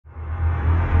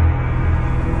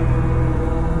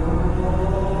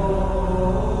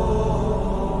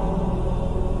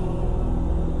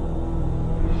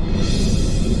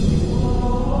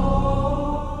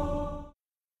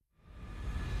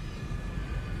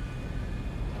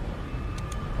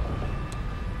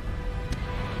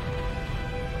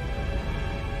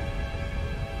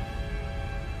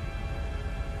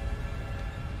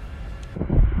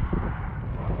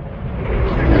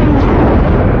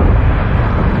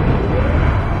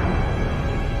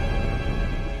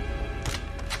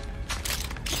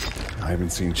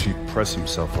haven't seen Chief press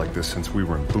himself like this since we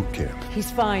were in boot camp.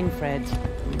 He's fine, Fred.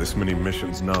 This many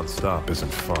missions non-stop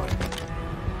isn't fun.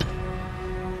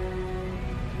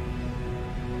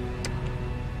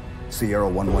 Sierra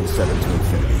 117 to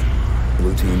Infinity.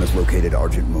 Blue team has located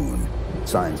Argent Moon.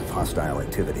 Signs of hostile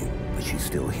activity, but she's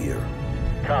still here.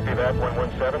 Copy that,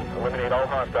 117. Eliminate all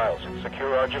hostiles.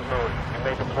 Secure Argent Moon. You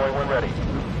may deploy when ready.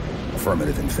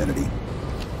 Affirmative, Infinity.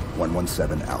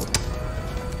 117 out.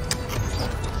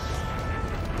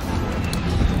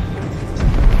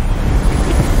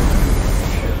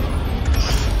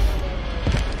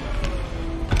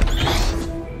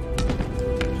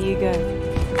 Here you go.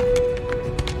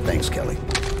 Thanks, Kelly.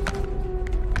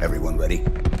 Everyone ready?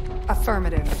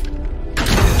 Affirmative.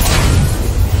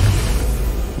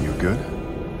 You good?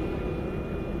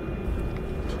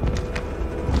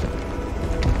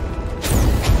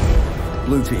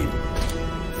 Blue team,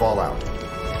 fall out.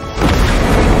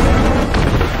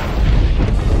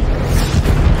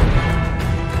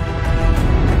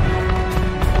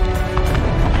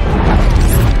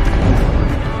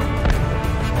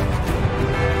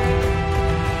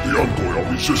 The Envoy are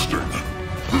resisting.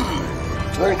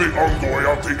 Throw the Envoy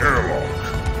out the airlock.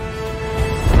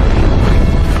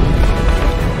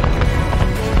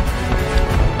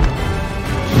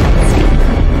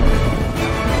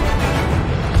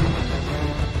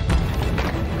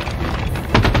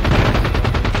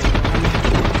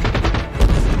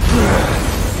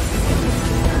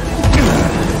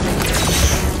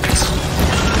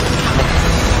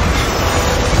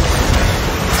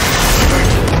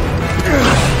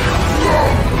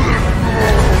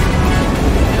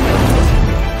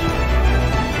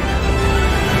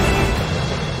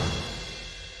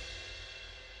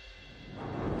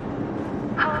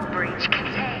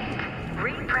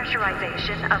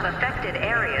 Pressurization of affected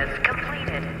areas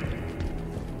completed.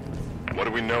 What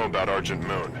do we know about Argent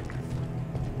Moon?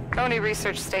 Coney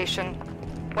Research Station.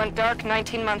 Went dark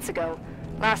 19 months ago.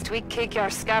 Last week,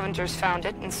 Kekyar scavengers found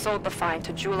it and sold the find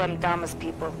to Jul Dama's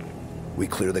people. We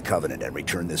clear the Covenant and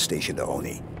return this station to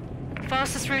Oni.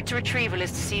 Fastest route to retrieval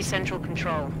is to seize central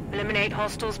control. Eliminate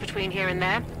hostiles between here and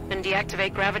there, then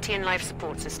deactivate gravity and life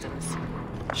support systems.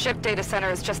 Ship data center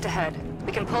is just ahead.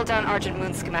 We can pull down Argent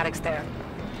Moon schematics there.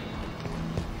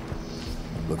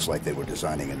 Looks like they were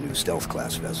designing a new stealth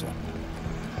class vessel.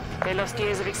 They lost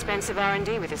years of expensive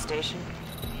R&D with this station.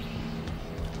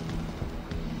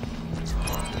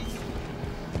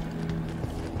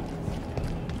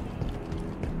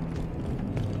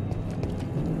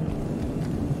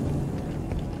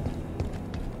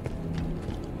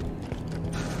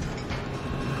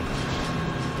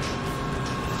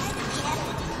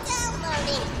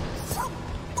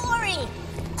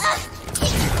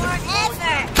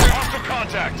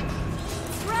 Contact!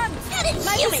 Run! How did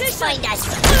humans find us?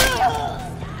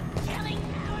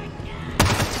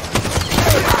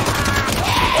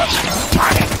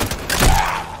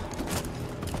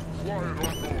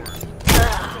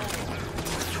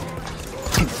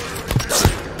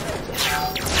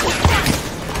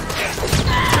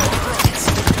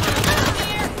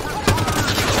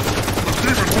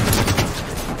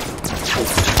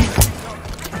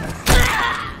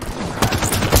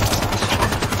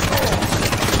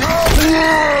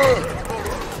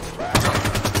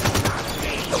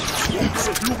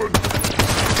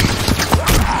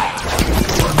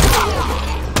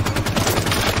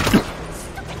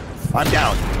 I'm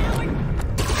down.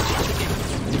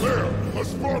 There, a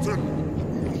Spartan!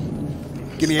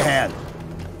 Give me a hand.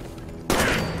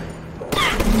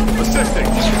 Assisting!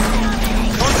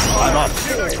 I'm up.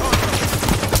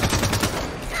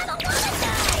 I don't wanna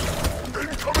die!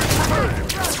 Incoming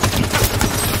grenade!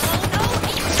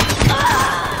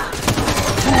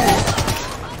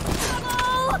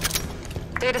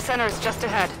 Data center is just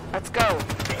ahead. Let's go.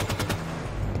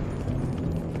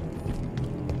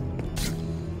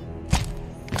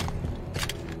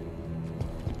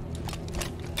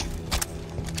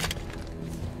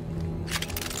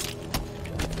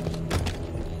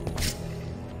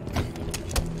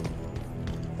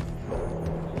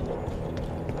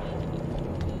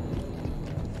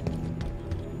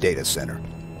 Data center.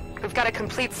 We've got a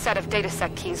complete set of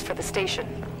datasec keys for the station.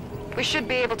 We should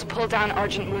be able to pull down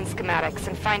Argent Moon schematics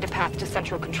and find a path to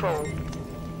central control.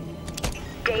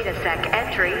 Datasec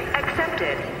entry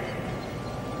accepted.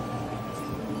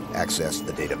 Access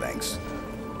the databanks.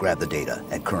 Grab the data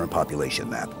and current population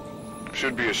map.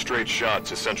 Should be a straight shot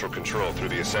to central control through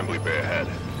the assembly bay ahead.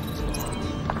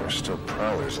 There's still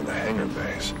prowlers in the hangar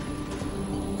bays.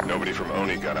 Nobody from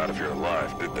Oni got out of here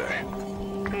alive, did they?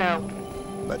 No.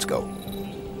 Let's go.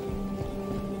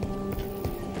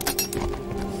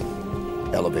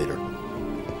 Elevator.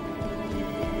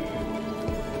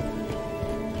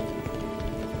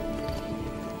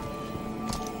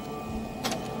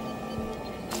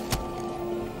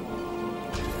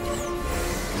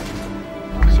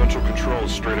 Control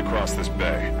is straight across this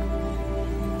bay.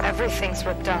 Everything's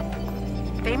ripped up.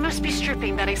 They must be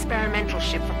stripping that experimental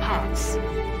ship for parts.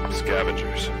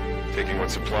 Scavengers, taking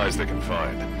what supplies they can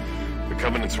find. The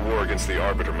Covenant's war against the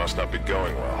Arbiter must not be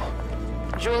going well.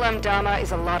 Julem Dama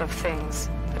is a lot of things,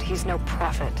 but he's no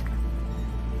prophet.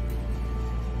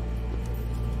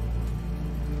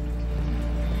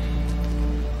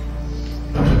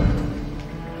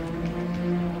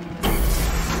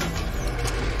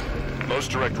 Most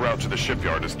direct route to the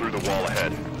shipyard is through the wall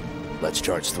ahead. Let's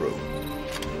charge through.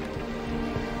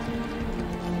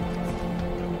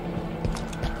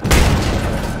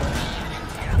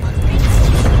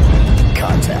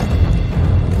 Contact.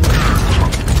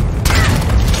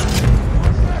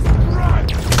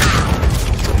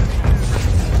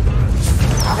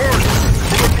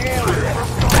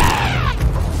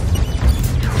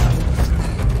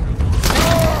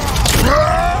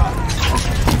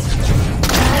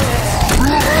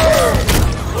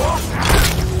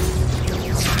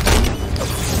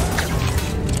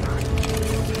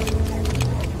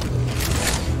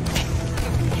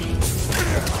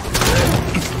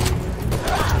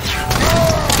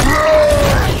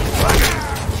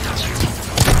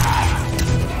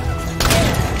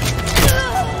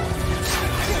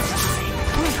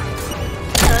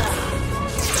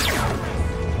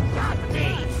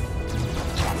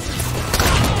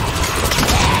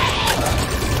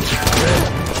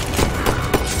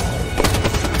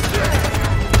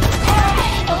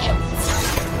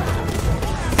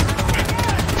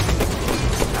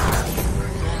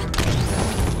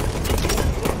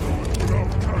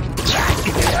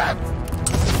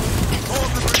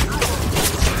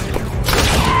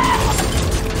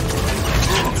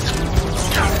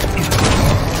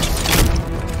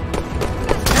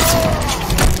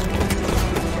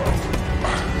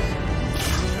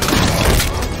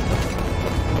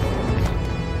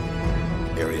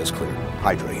 Area's clear.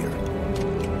 Hydra here.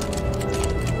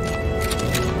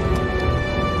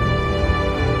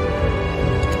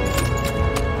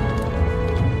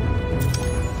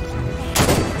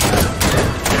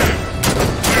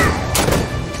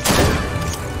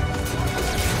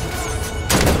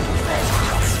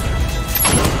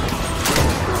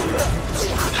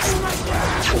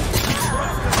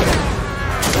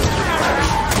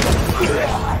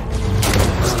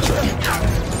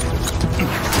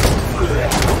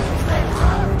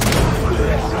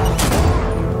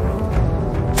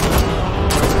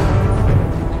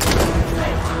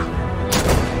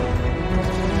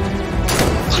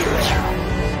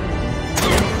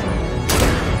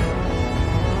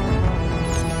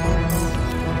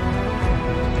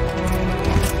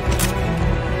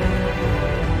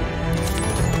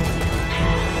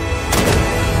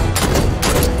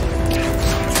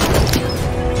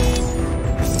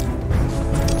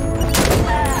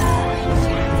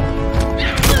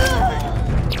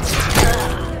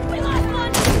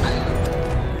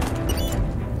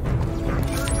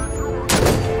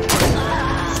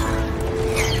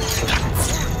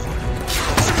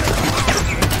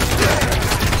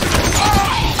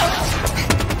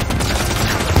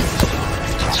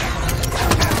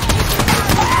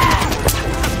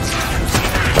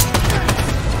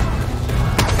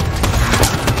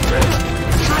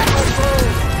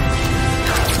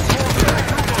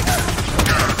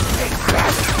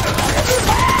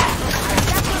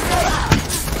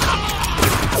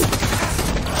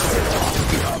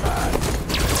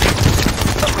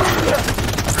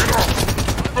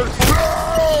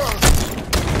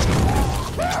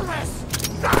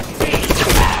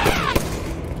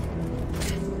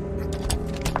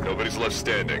 Nobody's left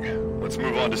standing. Let's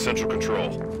move on to Central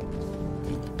Control.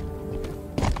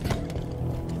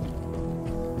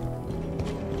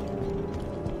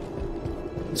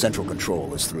 Central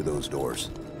Control is through those doors.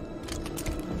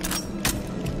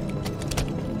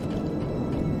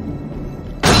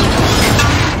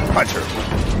 Hunter!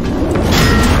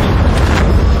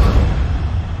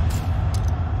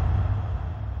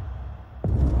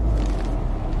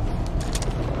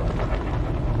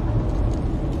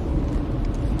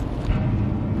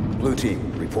 Blue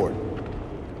Team, report.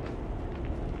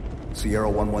 Sierra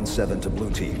 117 to Blue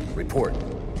Team, report.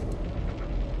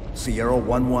 Sierra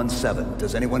 117,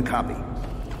 does anyone copy?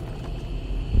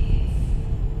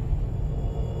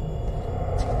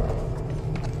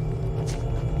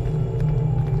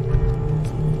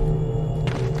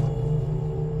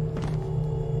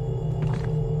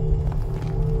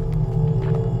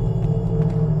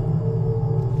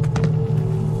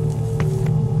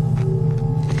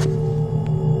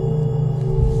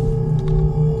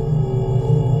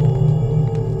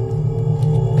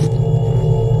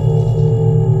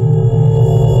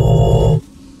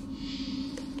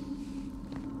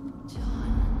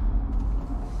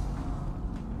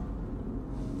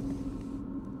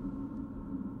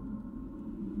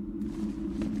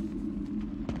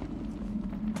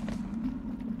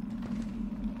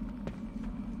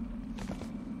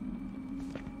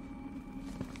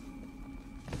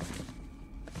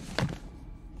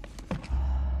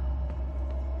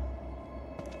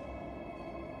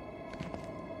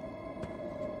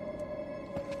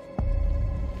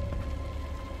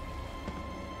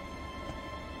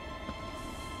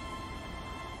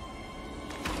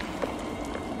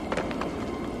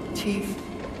 Chief.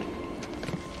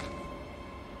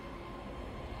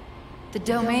 The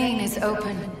domain is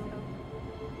open.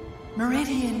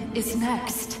 Meridian is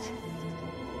next.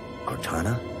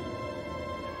 Cortana?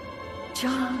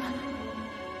 John,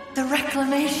 the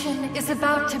reclamation is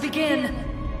about to begin.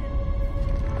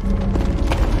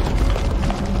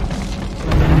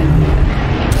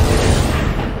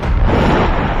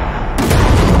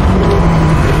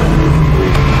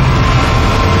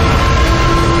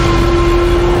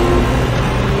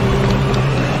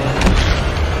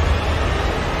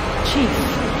 Chief,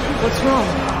 what's wrong?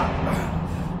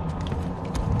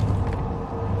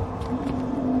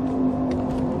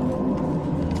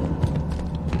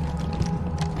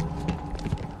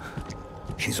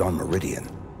 She's on Meridian.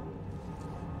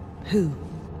 Who?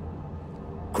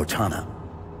 Cortana.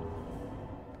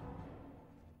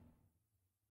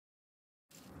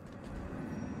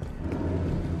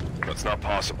 That's not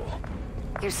possible.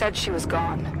 You said she was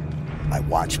gone. I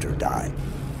watched her die.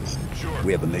 Sure.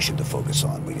 We have a mission to focus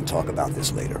on. We can talk about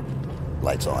this later.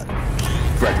 Lights on.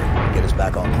 Frederick, get us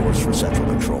back on course for central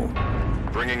control.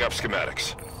 Bringing up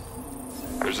schematics.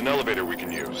 There's an elevator we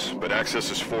can use, but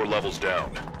access is 4 levels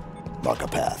down. Mark a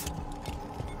path.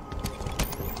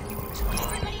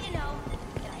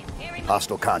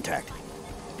 Hostile contact.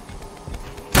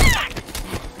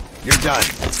 You're done.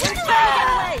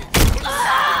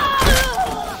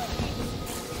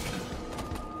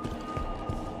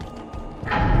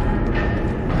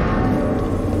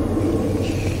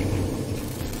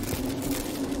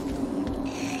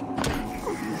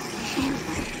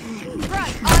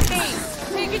 Right, on me!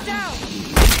 Take it down!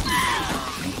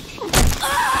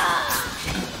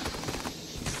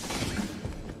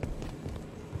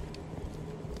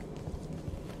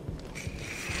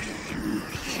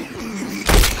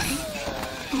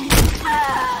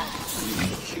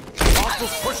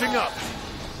 Hostiles pushing up.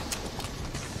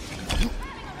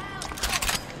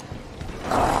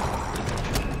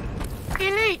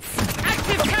 Elites!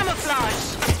 Active camouflage!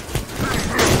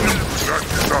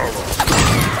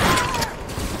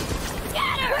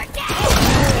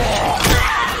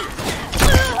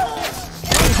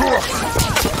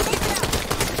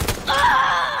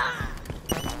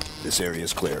 This area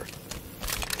is clear.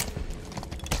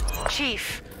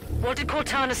 Chief, what did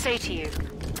Cortana say to you?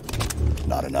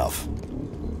 Not enough.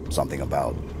 Something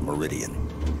about Meridian.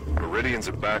 Meridian's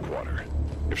a backwater.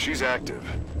 If she's active,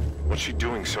 what's she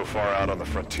doing so far out on the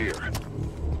frontier?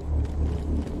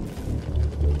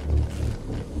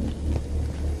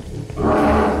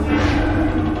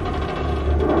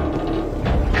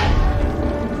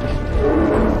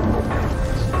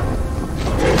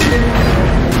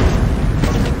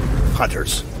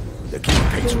 Hunters. They're keeping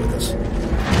pace with us.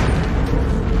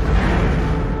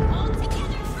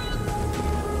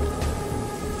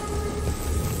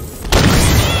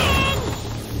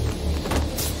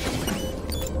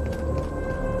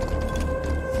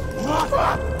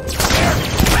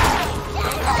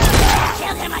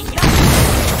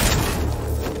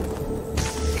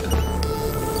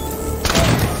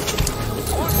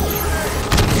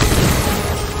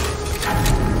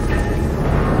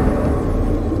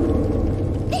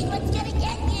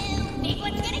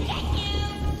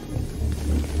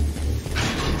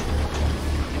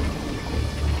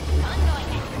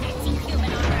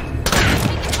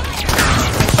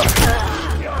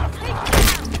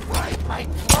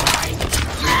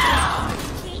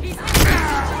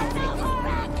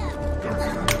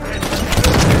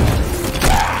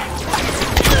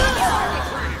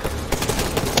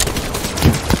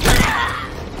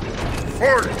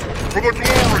 For the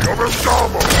glory of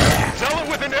Osama! Sell it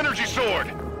with an energy sword!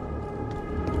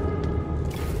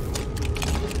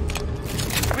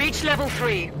 Reach level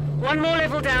 3. One more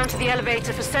level down to the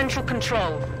elevator for central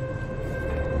control.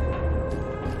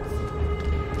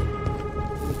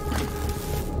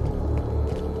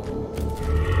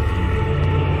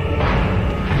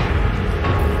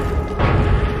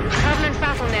 Covenant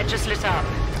BattleNet just lit up.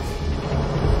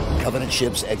 Covenant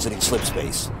ships exiting slip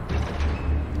space.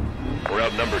 We're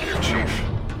outnumbered here, Chief.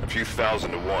 A few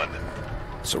thousand to 1.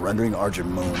 Surrendering Argent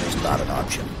Moon is not an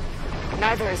option.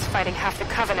 Neither is fighting half the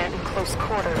Covenant in close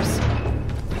quarters.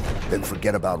 Then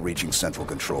forget about reaching central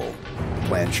control. The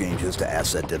plan changes to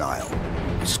asset denial.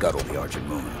 We scuttle the Argent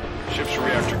Moon. Ship's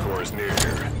reactor core is near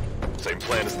here. Same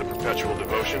plan as the Perpetual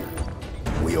Devotion?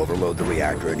 We overload the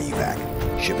reactor and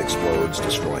evac. Ship explodes,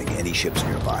 destroying any ships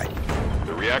nearby.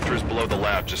 The reactor is below the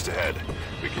lab just ahead.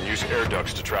 We can use air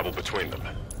ducts to travel between them.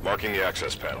 Marking the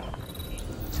access panel.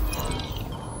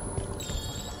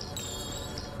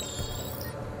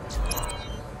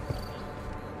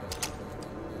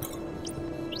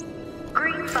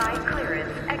 Green 5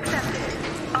 clearance accepted.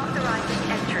 Authorized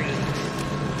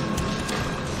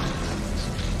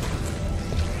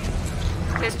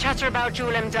There's chatter about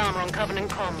Jewel M. Dharma on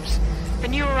Covenant comms. The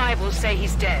new arrivals say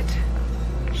he's dead.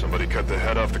 Somebody cut the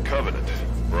head off the Covenant.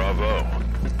 Bravo.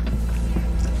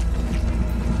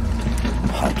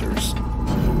 Hunters.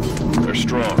 They're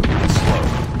strong, but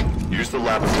slow. Use the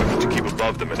lab equipment to keep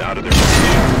above them and out of their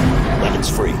position. Weapons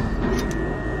free.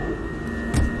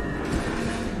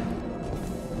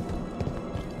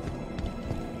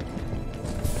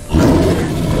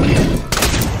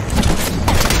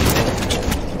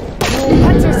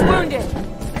 Hunter's wounded.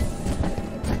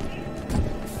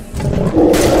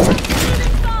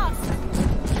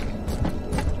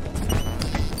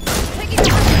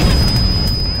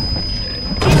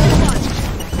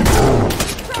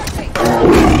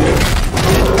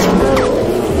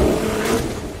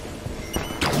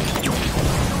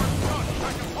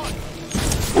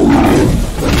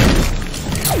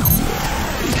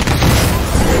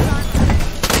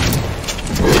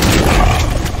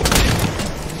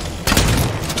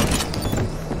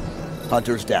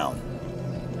 Hunters down.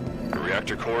 The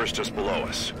reactor core is just below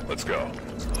us. Let's go.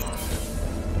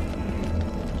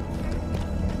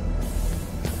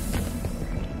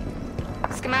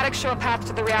 Schematics show a path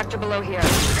to the reactor below here.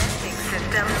 Venting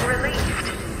system released.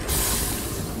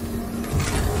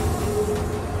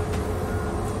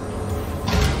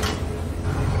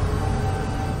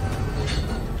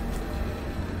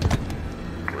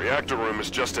 The reactor room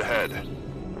is just ahead.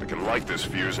 We can light this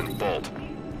fuse and bolt.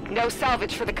 No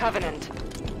salvage for the Covenant.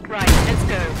 Right, let's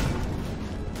go.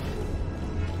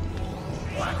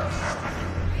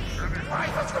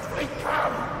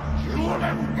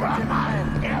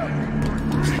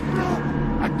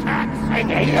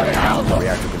 The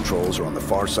reactor controls are on the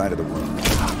far side of the room.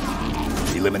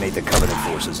 Eliminate the Covenant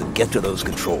forces and get to those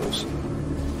controls.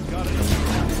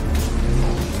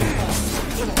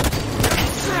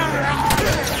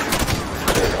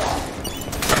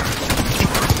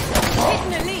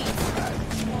 Taking the lead.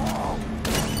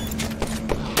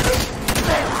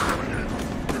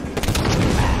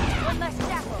 One less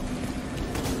jackal.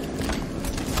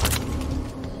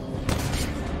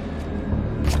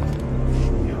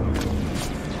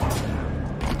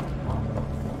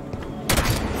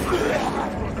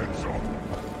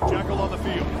 Jackal on the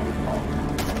field.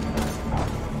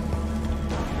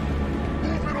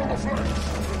 Moving on the flank.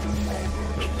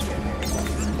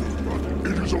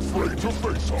 It is afraid to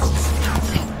face us.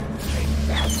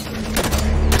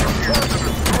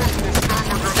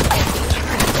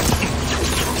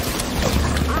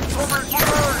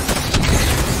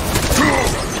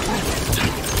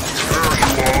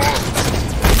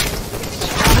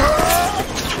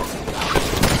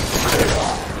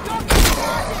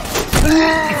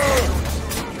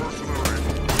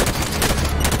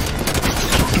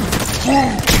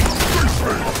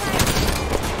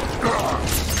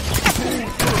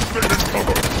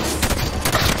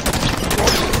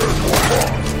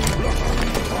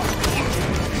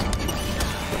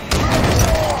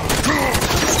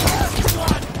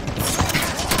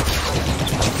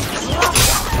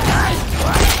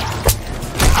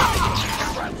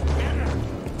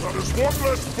 One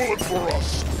less bullet for us.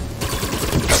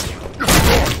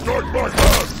 Not my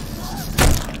hand.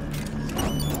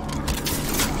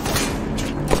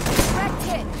 Direct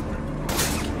hit.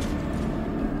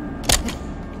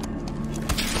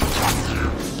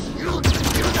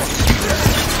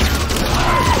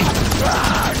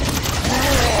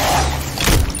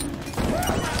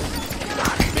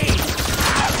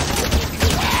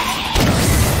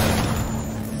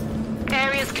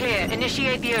 Area's clear.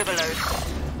 Initiate the overload.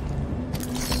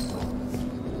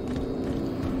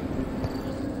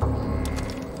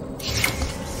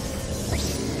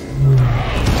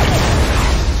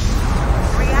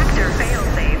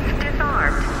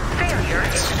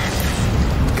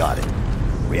 Got it.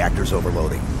 Reactor's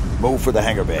overloading. Move for the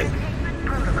hangar bay.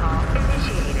 Protocol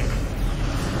initiated.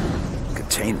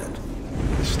 Containment.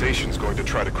 The station's going to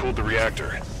try to cool the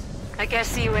reactor. I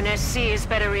guess the UNSC is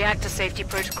better reactor safety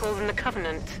protocol than the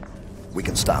Covenant. We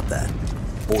can stop that.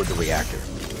 Board the reactor.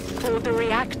 Board the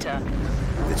reactor?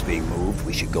 If it's being moved,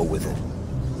 we should go with it.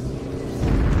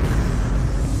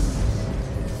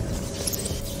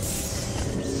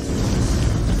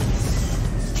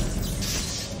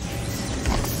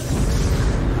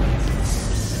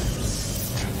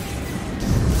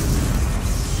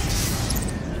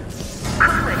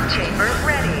 Coolant chamber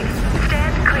ready.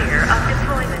 Stand clear of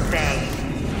deployment bay.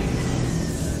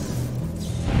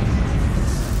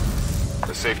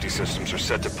 The safety systems are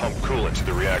set to pump coolant to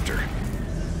the reactor.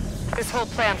 This whole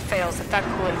plan fails if that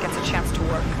coolant gets a chance to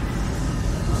work.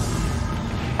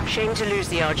 Shame to lose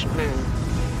the Argent Moon,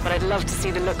 but I'd love to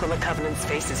see the look on the Covenant's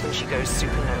faces when she goes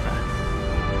supernova.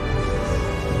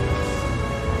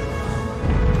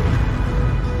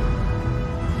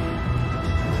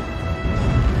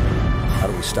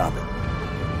 stop it?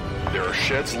 There are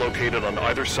sheds located on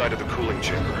either side of the cooling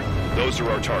chamber. Those are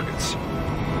our targets.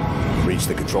 Reach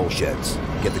the control sheds.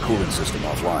 Get the cooling system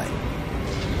offline.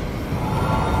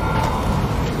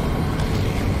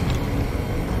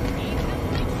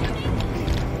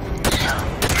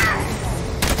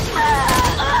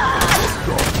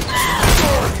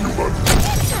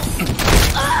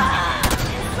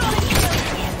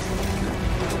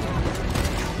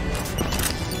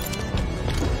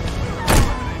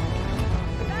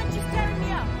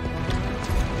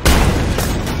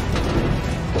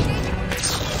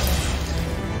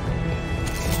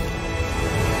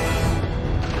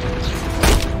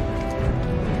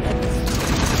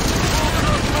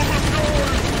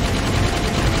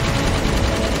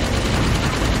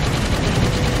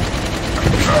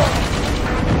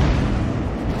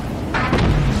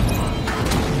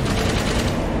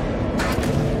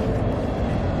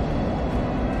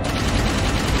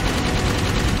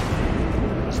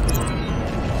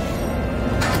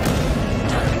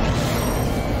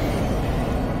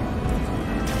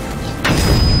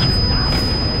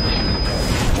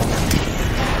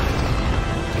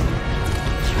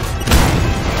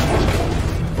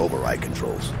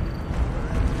 Controls.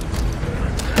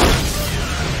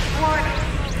 Warning.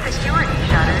 Security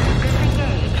shutters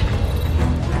disengaged.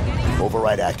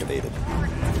 Override activated.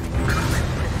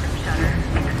 Shutter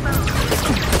exposed.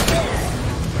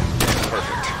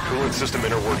 Perfect. Coolant system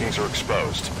inner workings are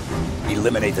exposed.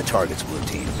 Eliminate the targets, Blue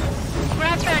Team.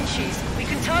 Grab Banshees. We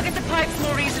can target the pipes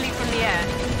more easily from the air.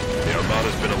 The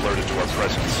Armada's been alerted to our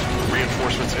presence.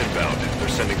 Reinforcements inbound. They're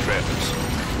sending Phantoms.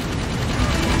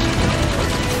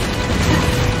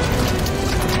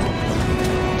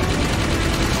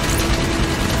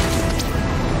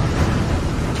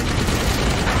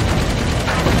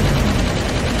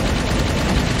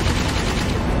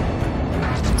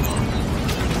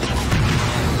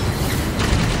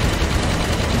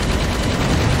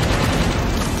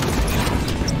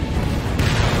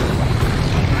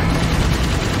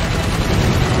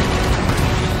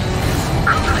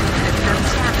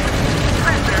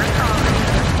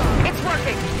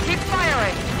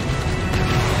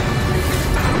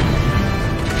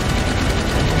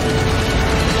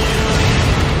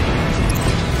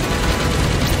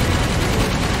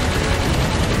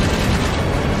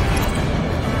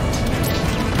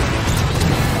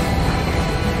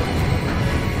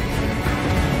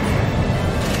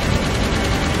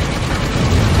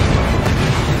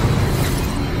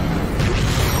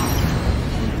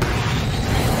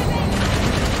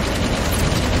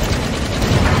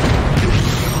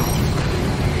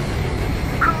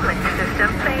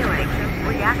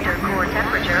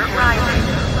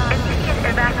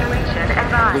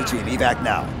 Blue Team, evac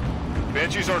now.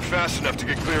 Banshees aren't fast enough to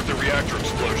get clear of the reactor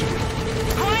explosion.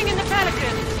 Calling in the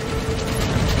Pelican!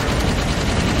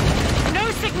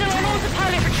 No signal on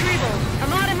autopilot retrieval.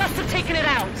 Armada must have taken it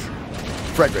out.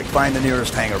 Frederick, find the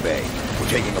nearest hangar bay. We're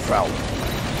taking a prowler.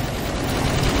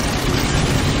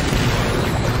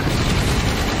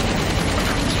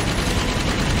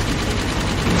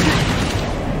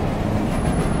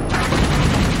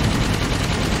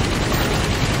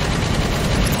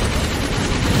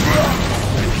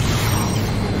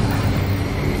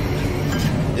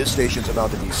 This station's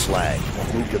about to be slagged.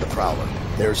 We'll move to the Prowler.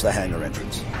 There's the hangar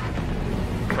entrance.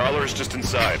 Prowler's just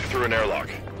inside, through an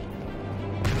airlock.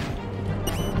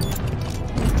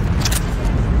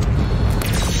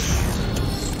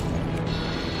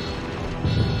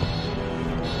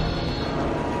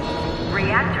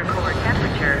 Reactor core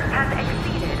temperature has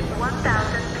exceeded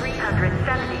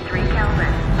 1,373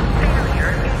 Kelvin.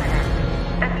 Failure imminent.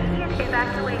 Immediate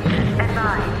evacuation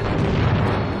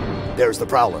advised. There's the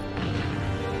Prowler.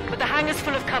 But the hangar's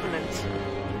full of Covenant.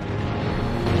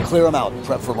 Clear them out and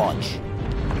prep for launch.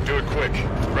 Do it quick.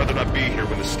 I'd rather not be here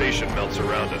when the station melts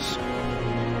around us.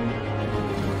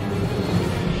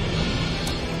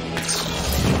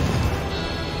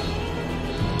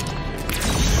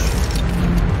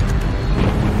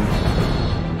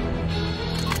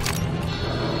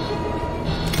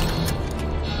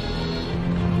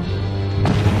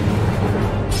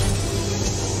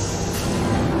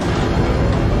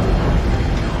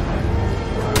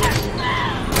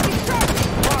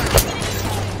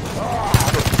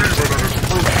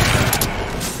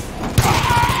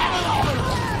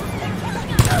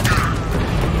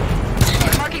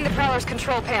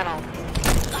 Control panel.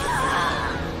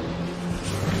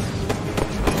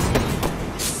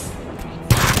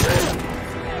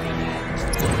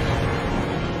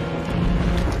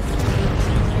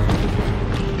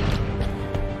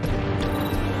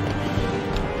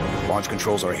 Launch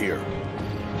controls are here.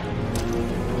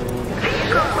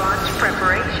 Vehicle Orbital launch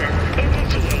preparations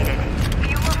initiated.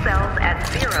 Fuel cells at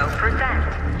 0%.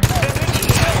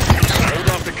 Initiated. Hold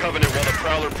off the Covenant while the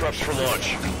Prowler preps for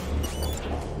launch.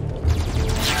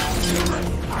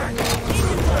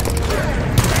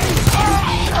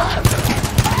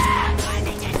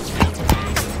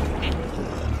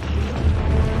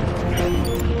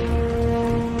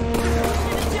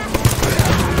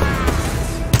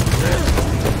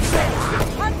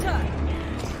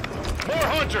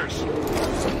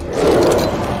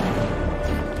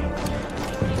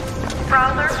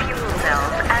 Prowler fuel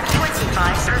cells at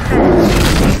 25%.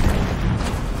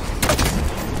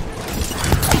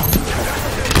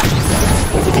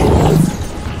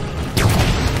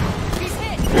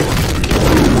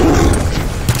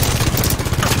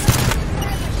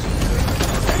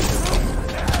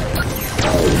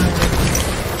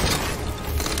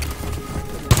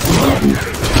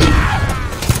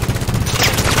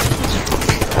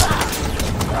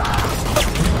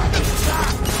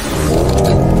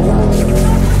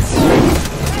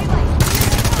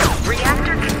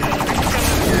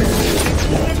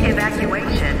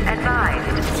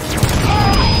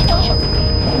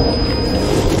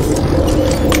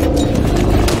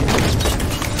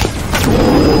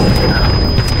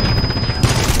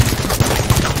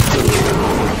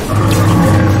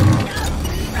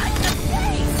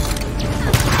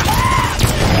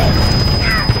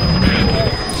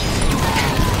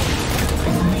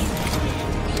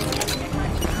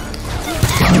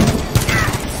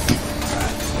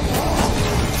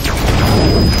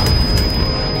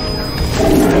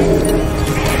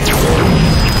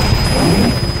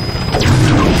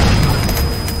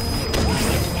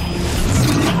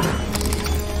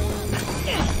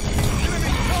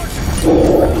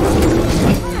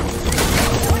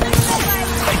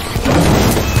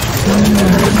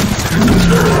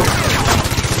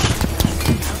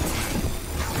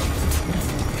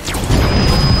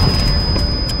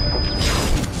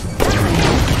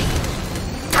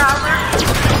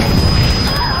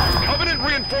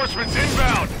 Reinforcements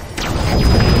inbound!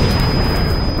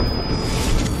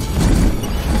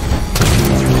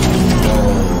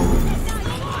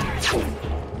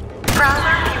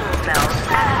 Prowler fuel cells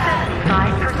at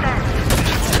 75%.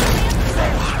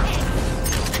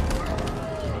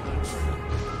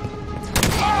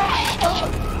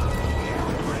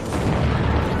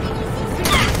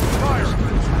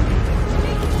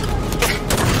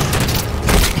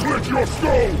 Let your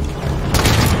stone!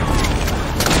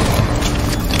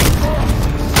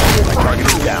 Target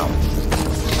is down.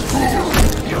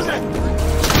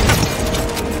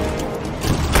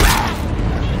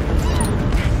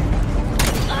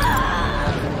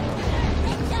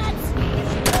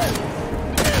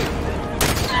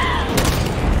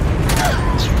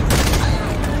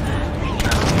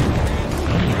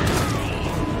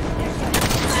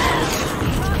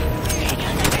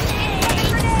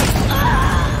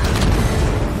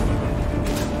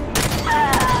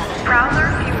 Prowler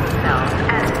fuel cells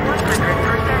at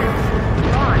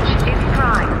 100%. Launch is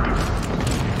primed.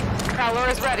 Prowler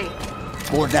is ready.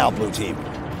 Board now, blue team.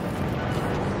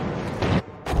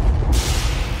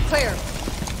 Clear.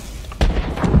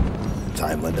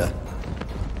 Time, Linda.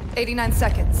 89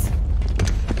 seconds.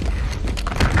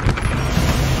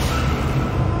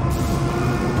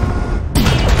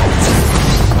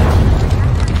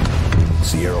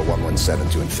 Sierra 117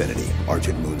 to Infinity.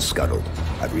 Argent Moon scuttled.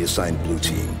 I've reassigned blue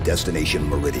team. Destination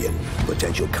Meridian.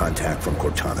 Potential contact from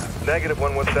Cortana. Negative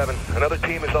 117. Another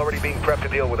team is already being prepped to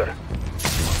deal with her.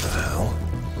 What the hell?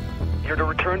 You're to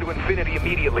return to Infinity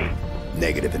immediately.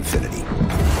 Negative, Infinity.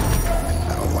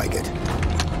 I don't like it.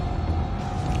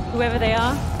 Whoever they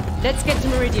are, let's get to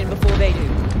Meridian before they do.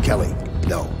 Kelly,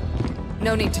 no.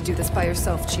 No need to do this by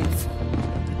yourself, Chief.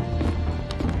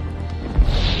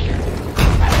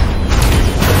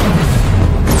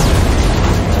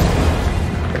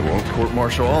 They won't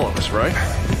court-martial all of us, right?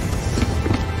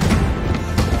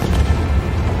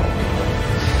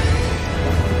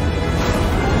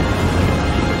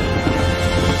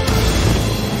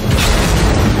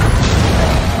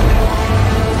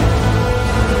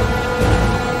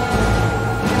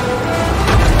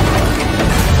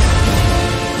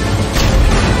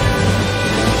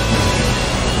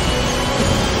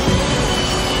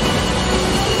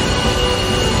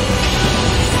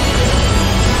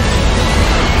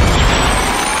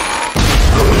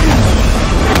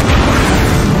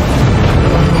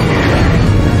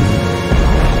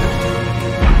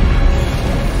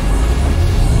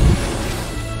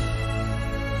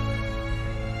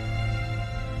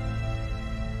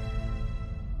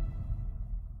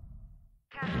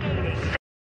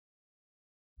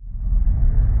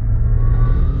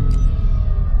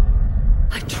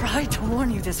 tried to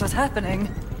warn you this was happening.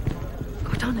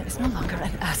 Cortana is no longer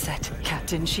an asset,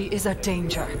 Captain. She is a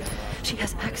danger. She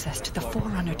has access to the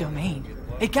Forerunner domain,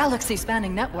 a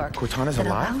galaxy-spanning network Cortana's that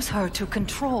alive? allows her to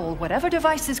control whatever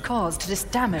devices caused this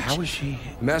damage. How is she?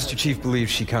 Master Chief believes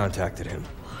she contacted him.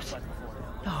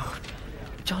 No,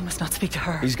 John must not speak to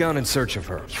her. He's gone in search of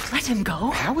her. Let him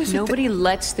go. How is Nobody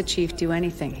lets the Chief do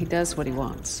anything. He does what he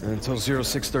wants. Until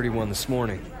 0631 this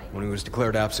morning, when he was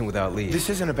declared absent without leave. This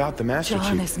isn't about the Master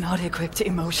John Chief. is not equipped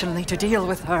emotionally to deal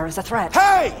with her as a threat.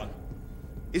 Hey!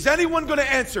 Is anyone gonna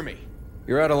answer me?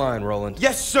 You're out of line, Roland.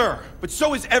 Yes, sir, but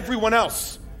so is everyone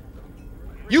else.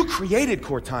 You created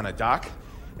Cortana, Doc,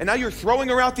 and now you're throwing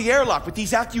her out the airlock with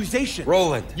these accusations.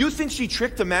 Roland! You think she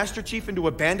tricked the Master Chief into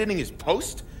abandoning his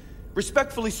post?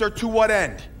 Respectfully, sir, to what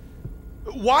end?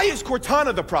 Why is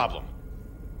Cortana the problem?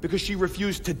 Because she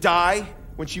refused to die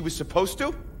when she was supposed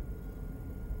to?